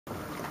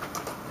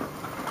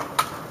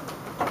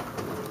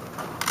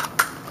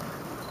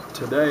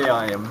Today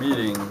I am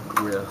meeting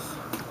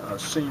with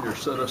senior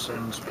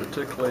citizens,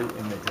 particularly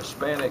in the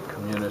Hispanic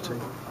community.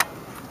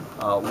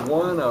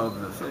 One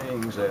of the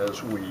things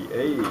as we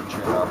age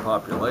in our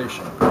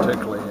population,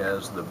 particularly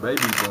as the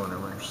baby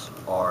boomers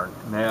are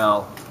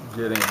now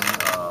getting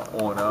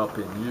on up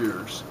in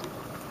years,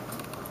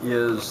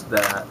 is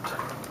that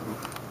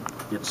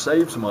it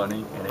saves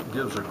money and it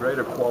gives a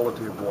greater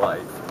quality of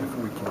life if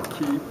we can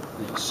keep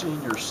the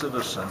senior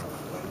citizen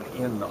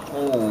in the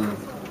home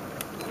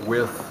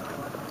with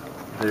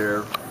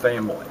their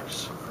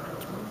families.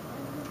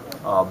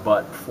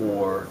 But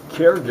for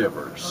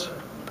caregivers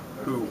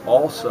who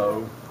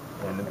also,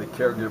 and the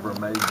caregiver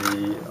may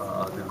be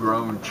the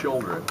grown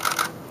children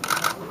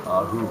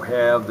who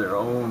have their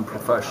own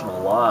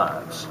professional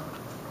lives,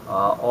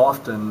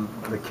 often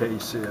the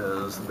case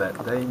is that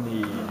they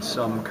need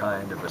some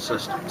kind of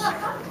assistance.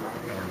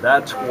 And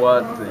that's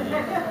what the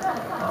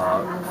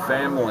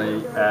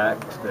Family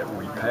Act that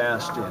we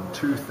passed in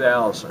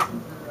 2000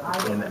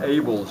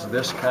 enables,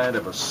 this kind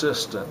of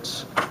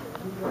assistance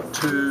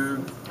to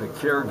the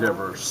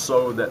caregivers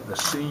so that the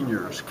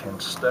seniors can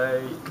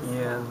stay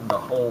in the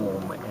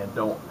home and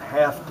don't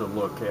have to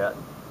look at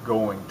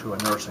going to a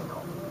nursing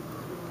home.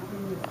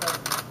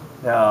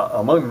 Now,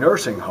 among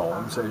nursing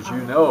homes, as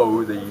you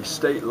know, the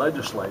state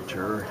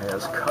legislature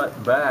has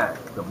cut back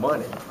the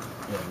money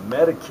in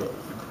Medicaid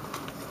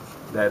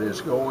that is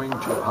going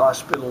to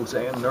hospitals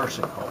and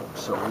nursing homes.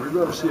 So we're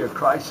going to see a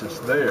crisis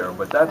there,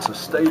 but that's a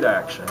state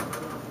action,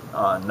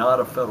 not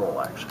a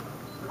federal action.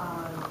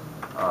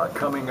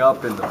 Coming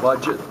up in the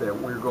budget that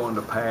we're going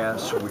to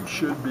pass, we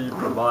should be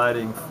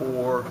providing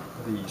for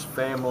these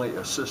family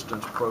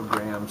assistance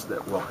programs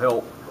that will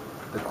help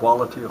the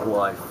quality of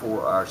life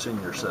for our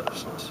senior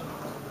citizens.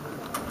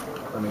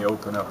 Let me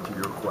open up to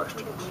your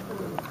questions.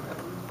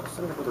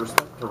 Senator, with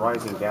respect to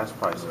rising gas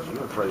prices, you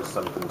have raised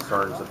some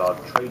concerns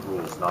about trade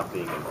rules not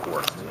being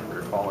enforced, and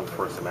you're calling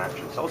for some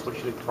action. Tell us what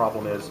you think the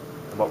problem is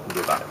and what we can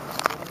do about it.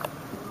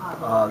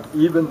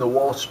 Even the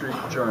Wall Street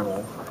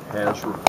Journal has reported